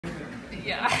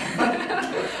Yeah.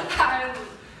 I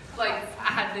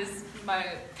had my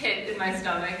pit in my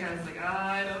stomach. I was like, oh,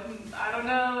 I don't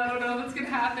know what's gonna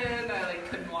happen. I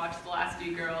couldn't watch the last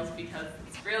few girls because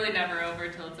it's really never over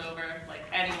till it's over. Like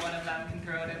any one of them can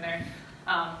throw it in there.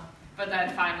 But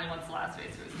then finally, once the last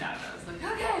racer was down, I was like,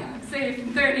 okay, I'm safe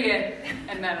in 30th.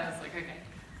 And then I was like, okay,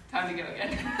 time to go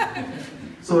again.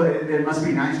 So it must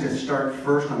be nice to start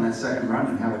first on that second run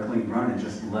and have a clean run and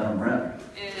just let them rip.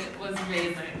 It was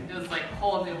amazing. It was like a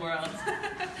whole new world.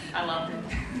 I loved it.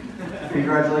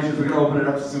 Congratulations. We're going to open it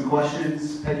up to some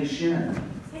questions. Peggy Shin.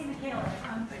 Hey, Mikaela.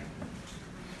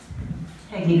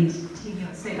 Peggy, TV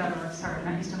USA.org. Sorry,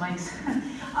 not used to mics.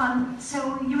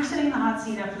 So you were sitting in the hot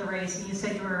seat after the race, and you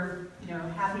said you were,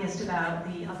 happiest about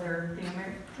the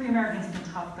three Americans in the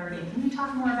top 30. Can you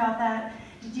talk more about that?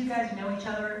 Did you guys know each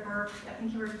other, or I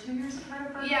think you were 2 years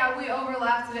apart? Yeah, we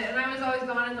overlapped a bit, and I was always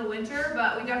gone in the winter,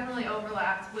 but we definitely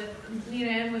overlapped with Nina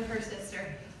and with her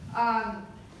sister.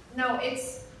 No,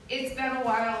 it's been a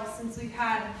while since we've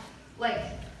had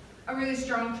a really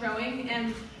strong showing,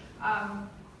 and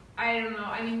I don't know.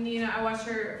 I mean, Nina, I watched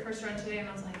her first run today, and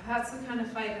I was like, that's the kind of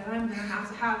fight that I'm gonna have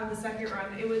to have in the second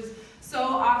run. It was so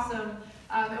awesome,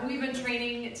 and we've been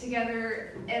training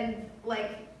together, and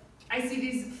I see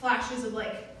these flashes of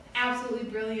absolutely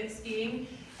brilliant skiing,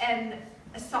 and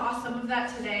I saw some of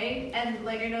that today, and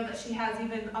I know that she has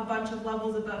even a bunch of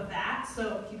levels above that,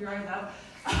 so keep your eyes out.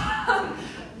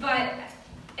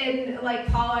 And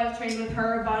Paula, I've trained with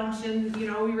her a bunch, and we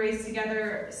race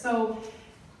together, so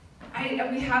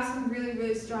we have some really,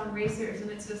 really strong racers,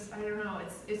 and it's just, I don't know,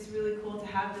 it's really cool to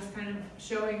have this kind of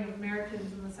showing of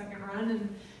Americans in the second run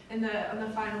and on the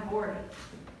final board.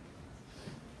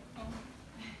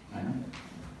 Hi,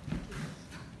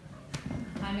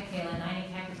 Mikaela. Nina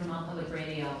Kacker from All Public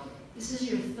Radio. This is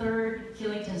your third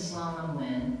Killington slalom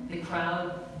win. The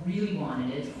crowd really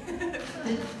wanted it.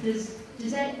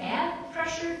 Does that add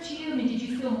pressure to you? I mean, did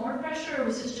you feel more pressure, or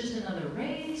was this just another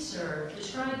race? Or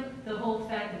describe the whole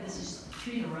fact that this is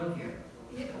 3 in a row here.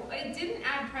 It didn't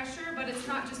add pressure, but it's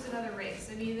not just another race.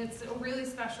 I mean, it's a really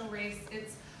special race.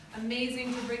 It's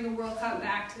amazing to bring the World Cup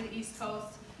back to the East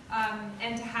Coast.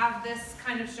 And to have this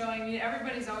kind of showing, I mean,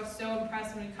 everybody's always so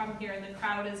impressed when we come here, and the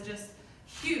crowd is just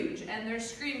huge, and they're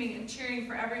screaming and cheering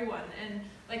for everyone. And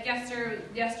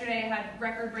yesterday I had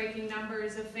record-breaking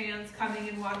numbers of fans coming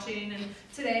and watching, and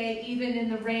today, even in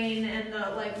the rain and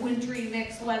the wintry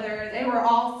mixed weather, they were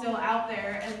all still out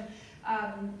there,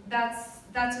 and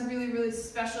that's a really, really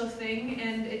special thing,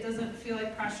 and it doesn't feel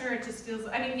like pressure. It just feels,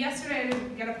 I mean, yesterday I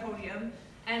didn't get a podium,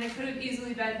 and it could have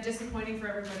easily been disappointing for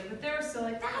everybody, but they were still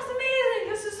like, that was amazing,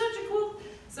 this is such a cool...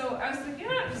 So I was like,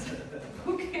 yeah,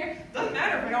 who cares? Doesn't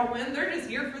matter if I don't win, they're just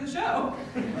here for the show.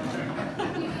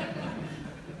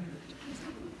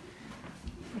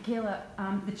 Mikaela,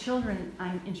 the children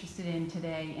I'm interested in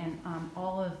today, and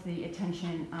all of the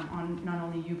attention on not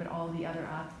only you, but all of the other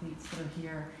athletes that are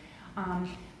here.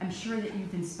 I'm sure that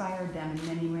you've inspired them in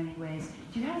many, many ways.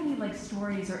 Do you have any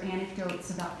stories or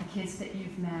anecdotes about the kids that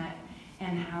you've met,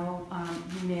 and how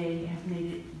you may have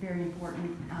made it very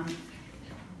important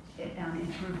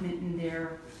improvement in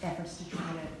their efforts to try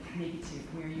to make it to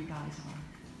where you guys are?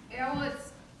 Yeah, well,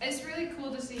 it's really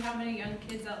cool to see how many young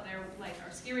kids out there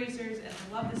are ski racers, and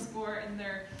they love the sport, and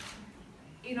they're,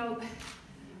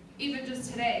 even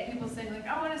just today, people saying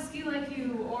I want to ski like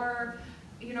you, or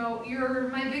you're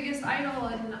my biggest idol,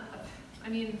 and I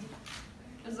mean,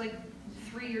 it was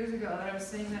 3 years ago that I was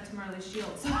saying that to Marley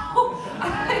Shields. So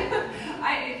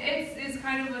it's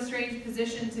kind of a strange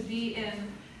position to be in,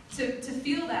 to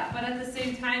feel that, but at the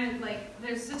same time,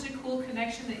 there's such a cool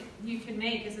connection that you can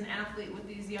make as an athlete with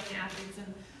these young athletes,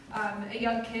 and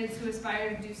young kids who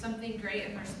aspire to do something great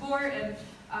in their sport, and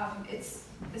it's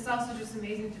also just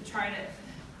amazing to try to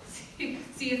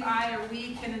see if I or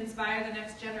we can inspire the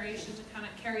next generation to kind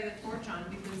of carry the torch on,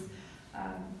 because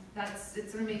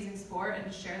it's an amazing sport, and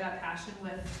to share that passion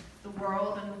with the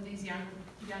world and with these young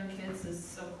kids is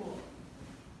so cool.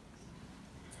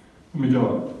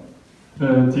 Mikaela,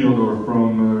 Theodore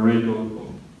from Radio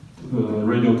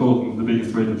Toten, the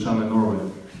biggest radio channel in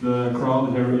Norway. The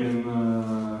crowd here in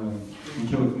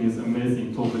Killington is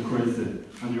amazing, totally crazy,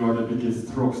 and you are the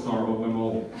biggest rock star of them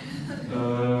all.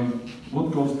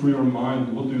 What goes through your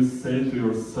mind? What do you say to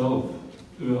yourself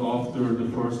after the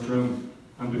first run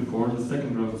and before the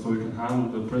second run, so you can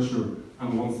handle the pressure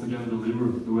and once again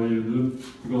deliver the way you do?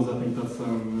 Because I think that's a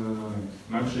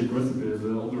magic recipe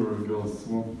the other girls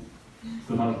want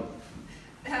to have.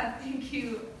 Thank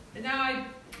you. Now,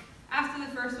 after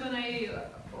the first one, I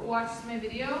watched my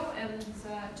video and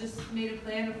just made a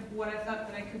plan of what I thought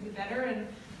that I could do better, and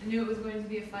I knew it was going to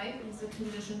be a fight because the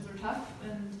conditions were tough,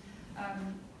 and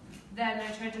then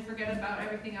I tried to forget about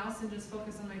everything else and just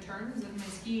focus on my turns and my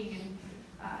skiing, and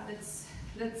that's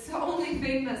the only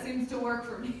thing that seems to work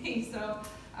for me. So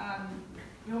I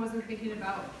wasn't thinking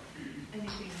about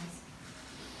anything else.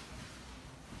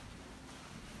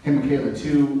 Hey, Mikaela,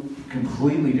 two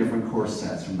completely different course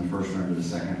sets from the first run to the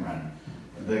second run.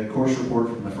 The course report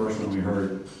from the first one we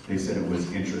heard, they said it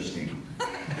was interesting.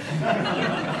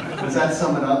 Does that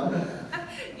sum it up?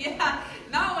 Yeah,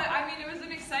 no, I mean, it was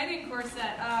an exciting course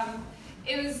set.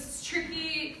 It was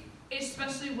tricky,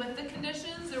 especially with the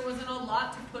conditions. There wasn't a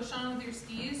lot to push on with your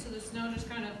skis, so the snow just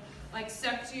kind of like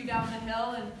sucked you down the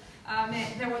hill, and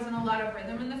there wasn't a lot of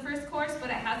rhythm in the first course, but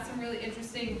it had some really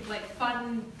interesting, like,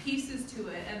 fun pieces to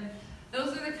it, and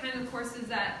those are the kind of courses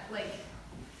that, like,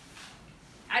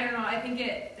 I don't know, I think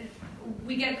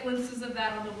we get glimpses of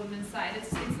that on the women's side.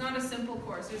 It's not a simple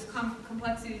course. There's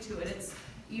complexity to it.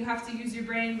 You have to use your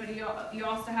brain, but you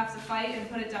also have to fight and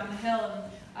put it down the hill,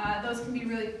 and those can be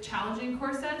really challenging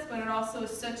course sets, but it also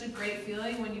is such a great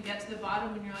feeling when you get to the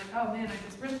bottom and you're like, oh man, I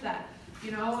just ripped that.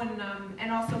 You know,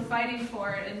 and also fighting for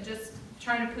it and just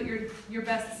trying to put your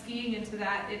best skiing into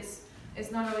that.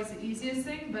 It's not always the easiest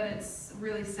thing, but it's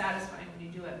really satisfying when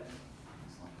you do it.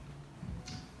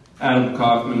 Adam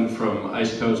Kaufman from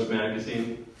Ice Coast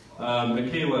Magazine.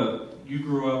 Mikaela, you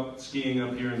grew up skiing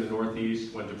up here in the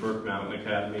Northeast, went to Burke Mountain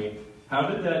Academy. How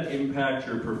did that impact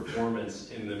your performance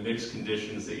in the mixed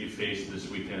conditions that you faced this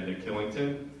weekend at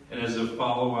Killington? And as a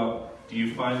follow-up, do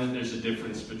you find that there's a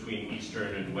difference between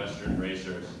Eastern and Western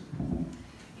racers?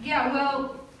 Yeah,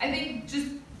 well, I think just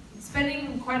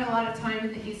spending quite a lot of time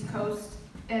in the East Coast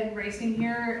and racing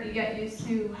here, you get used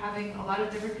to having a lot of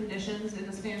different conditions in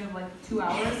the span of like 2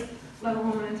 hours, let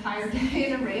alone an entire day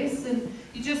in a race. And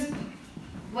you just,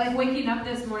 like waking up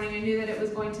this morning, I knew that it was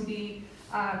going to be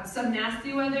some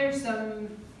nasty weather, some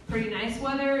pretty nice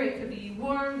weather. It could be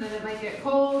warm, then it might get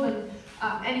cold, and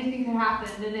anything could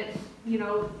happen. And it, you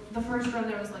know, the first run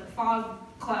there was like fog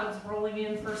clouds rolling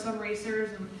in for some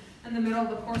racers, and in the middle of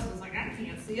the course it was like, I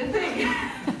can't see a thing.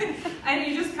 And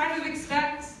you just kind of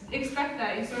expect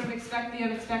that. You sort of expect the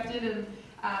unexpected, and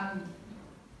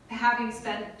having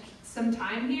spent some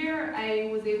time here, I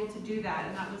was able to do that,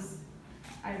 and that was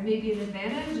maybe an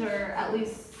advantage, or at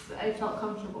least I felt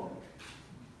comfortable.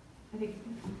 I think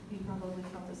you probably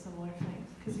felt a similar thing,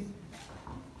 because you,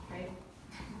 right?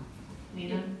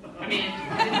 Nina? I mean,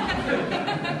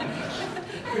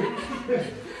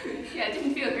 yeah, it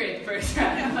didn't feel great the first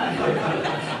round,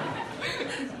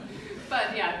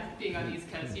 but yeah, being on the East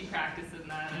Coast, you practice in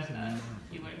that, and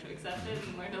you learn to accept it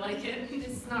and learn to like it.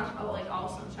 It's not like all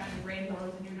sunshine and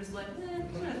rainbows, and you're just like,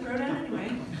 I'm gonna throw it out anyway.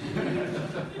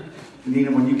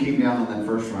 Nina, when you came down on that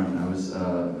first run, I was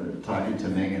talking to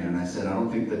Megan, and I said, I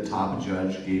don't think the top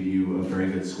judge gave you a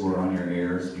very good score on your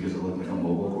airs because it looked like a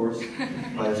mobile course.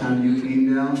 By the time you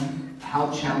came down,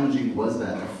 how challenging was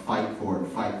that to fight for it,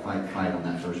 fight on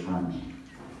that first run?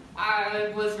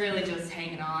 I was really just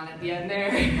hanging on at the end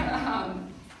there.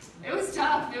 It was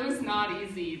tough. It was not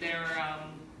easy. There were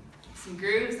some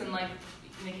grooves, and like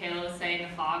Mikaela was saying,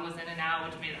 the fog was in and out,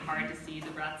 which made it hard to see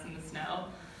the ruts in the snow.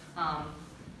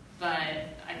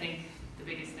 But I think the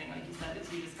biggest thing, like you said,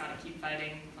 is you just got to keep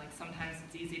fighting. Like sometimes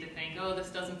it's easy to think, oh, this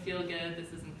doesn't feel good,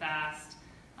 this isn't fast.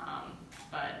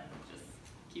 But just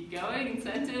keep going and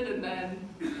sent it, and then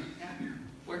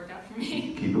worked out for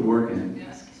me. Keep it working.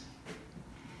 Yeah.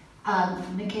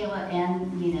 Mikaela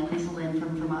and Nina, Lisa Lynn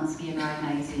from Vermont Ski and Ride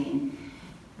Magazine.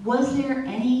 Was there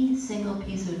any single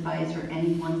piece of advice or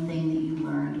any one thing that you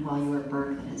learned while you were at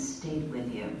Burke that has stayed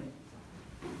with you?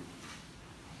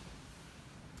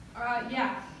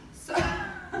 Yeah. So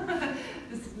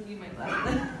you might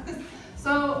laugh.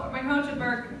 So my coach at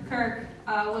Burke, Kirk,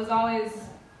 was always,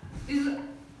 he's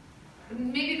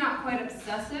maybe not quite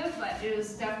obsessive, but it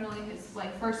was definitely his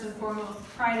like first and foremost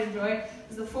pride and joy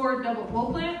is the forward double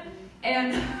pole plant.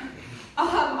 And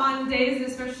on days,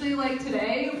 especially like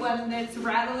today, when it's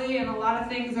rattly and a lot of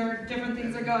different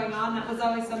things are going on, that was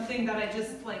always something that I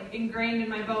just like ingrained in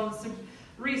my bones to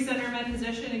recenter my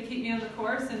position and keep me on the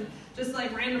course, and just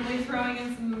like randomly throwing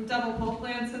in some double pole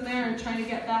plants in there and trying to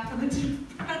get back on the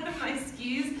front of my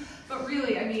skis. But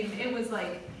really, I mean, it was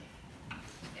like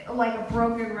a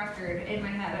broken record in my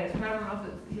head. I don't know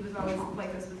if he was always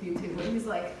like this with you too, but he's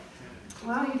like,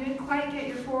 well, you didn't quite get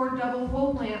your forward double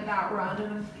pole plant that run.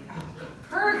 And I'm like, oh,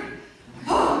 Kirk,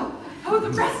 how was the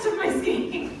rest of my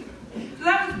skiing? So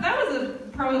that was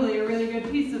probably a really good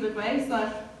piece of advice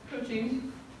 /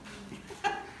 coaching.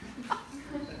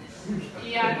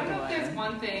 Yeah, I don't know if there's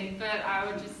one thing, but I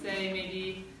would just say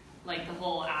maybe like the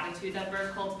whole attitude that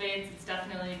Burke cultivates. It's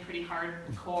definitely pretty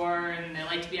hardcore, and they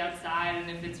like to be outside, and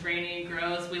if it's rainy and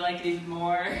gross, we like it even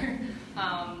more.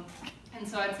 And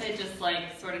so I'd say just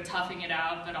like sort of toughing it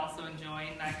out, but also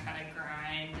enjoying that kind of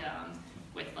grind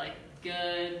with like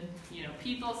good,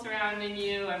 people surrounding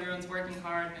you. Everyone's working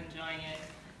hard and enjoying it.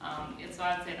 And so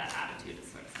I'd say that attitude is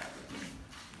sort of stuck with me.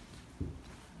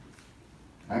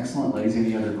 Excellent, ladies.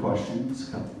 Any other questions?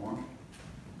 A couple more.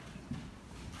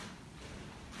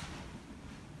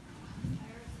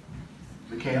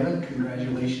 Mikaela,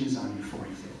 congratulations on your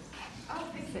 45th. Oh,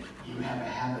 thank you. You have a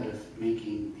habit of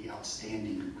making the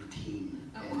outstanding routine,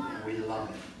 and we love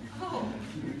it. Oh,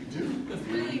 You do. that's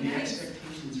really The nice.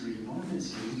 expectations are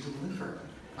enormous, and you deliver.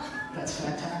 That's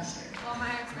fantastic. Well, my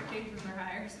expectations are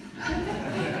higher.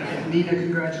 And Nina,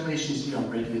 congratulations to you on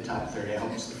breaking the top 30. I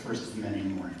hope it's the first of many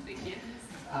more. Thank you.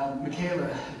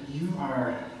 Mikaela, you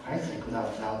are, I think,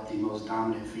 without doubt, the most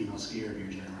dominant female skier of your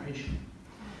generation.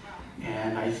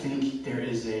 And I think there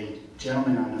is a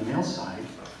gentleman on the male side,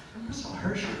 Marcel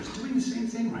Hirscher, who's doing the same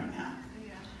thing right now.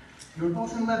 Yeah. You were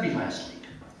both in Levy last week.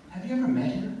 Have you ever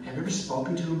met him? Have you ever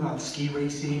spoken to him about ski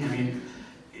racing? I mean,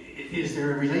 is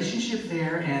there a relationship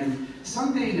there? And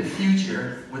someday in the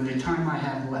future, with the time I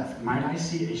have left, might I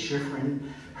see a Shiffrin,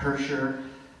 Hirscher,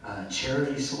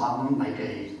 charity slalom, like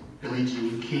a Billie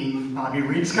Jean King, Bobby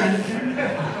Riggs kind of thing?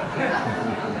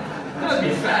 That would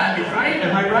be fabulous, right?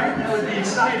 Am I right? That would be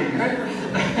exciting, right?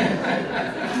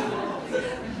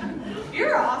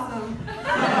 You're awesome.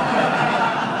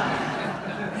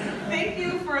 Thank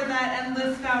you for that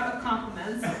endless spout of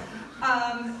compliments.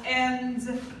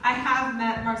 And I have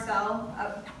met Marcel,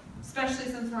 especially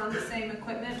since we're on the same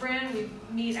equipment brand. We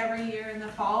meet every year in the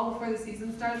fall before the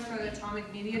season starts for the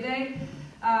Atomic Media Day.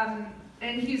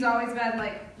 And he's always been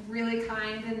like really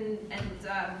kind and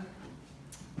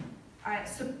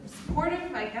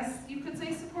supportive, I guess you could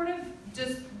say supportive.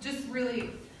 Just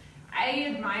really, I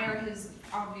admire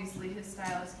obviously his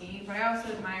style of skiing, but I also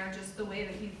admire just the way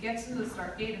that he gets to the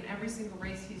start gate and every single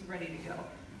race he's ready to go.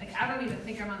 Like, I don't even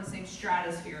think I'm on the same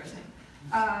stratosphere as him.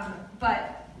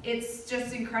 But it's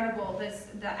just incredible,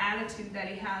 the attitude that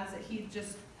he has, that he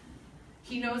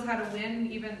knows how to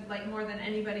win, even like more than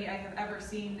anybody I have ever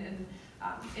seen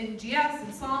in GS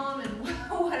and slalom and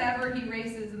whatever he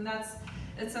races, and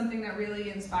it's something that really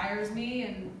inspires me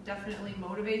and definitely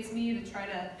motivates me to try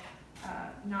to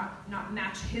not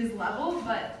match his level,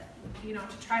 but to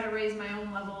try to raise my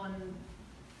own level and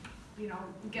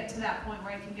get to that point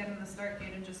where I can get in the start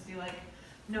gate and just be like,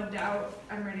 no doubt,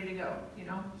 I'm ready to go.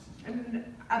 And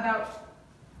about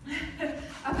the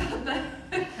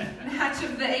match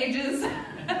of the ages,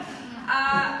 there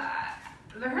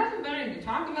hasn't been any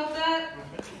talk about that.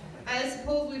 I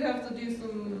suppose we'd have to do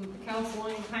some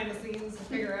counseling behind the scenes to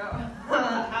figure out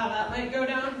how that might go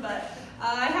down, but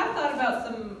I have thought about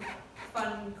some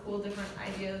fun, cool, different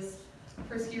ideas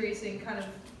for ski racing, kind of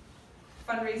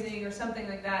fundraising or something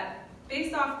like that,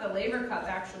 based off the Labor Cup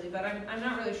actually, but I'm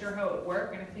not really sure how it would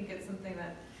work, and I think it's something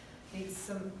that needs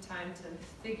some time to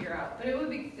figure out. But I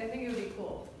think it would be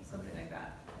cool, something like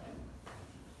that.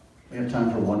 We have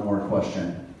time for one more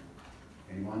question.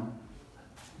 Anyone?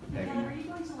 Peggy? Yeah, are you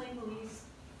going to Lake Louise?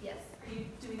 Yes, Are you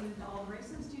doing all the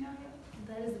races? Do you know yet?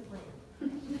 that is the plan.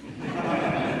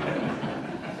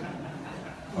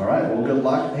 All right, well, good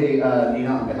luck. Hey, Nina,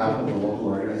 on behalf of the local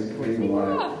organizing committee, we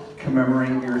want to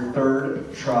commemorate your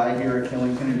third try here at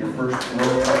Killington and your first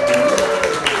World Cup win.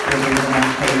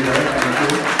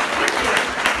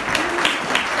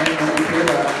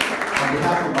 On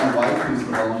behalf of my wife, who's the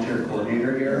volunteer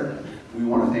coordinator here, we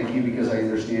want to thank you because I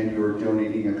understand you are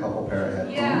donating a couple pair of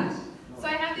headphones. Yeah. So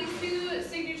I have these two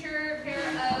signature pair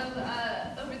of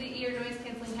over-the-ear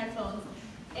noise-canceling headphones,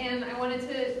 and I wanted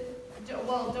to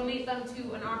donate them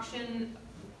to an auction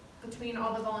between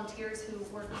all the volunteers who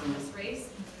work on this race.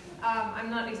 I'm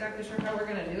not exactly sure how we're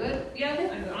going to do it yet,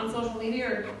 on social media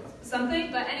or something,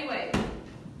 but anyway,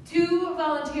 2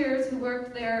 volunteers who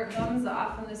worked their bums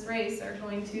off in this race are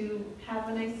going to have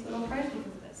a nice little prize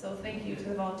because of it. So thank you to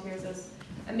the volunteers. It was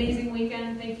an amazing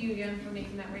weekend. Thank you again for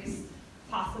making that race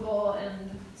possible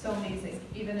and so amazing,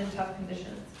 even in tough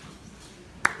conditions.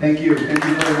 Thank you. Thank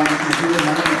you very much.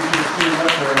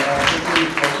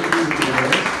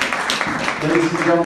 Ladies and gentlemen.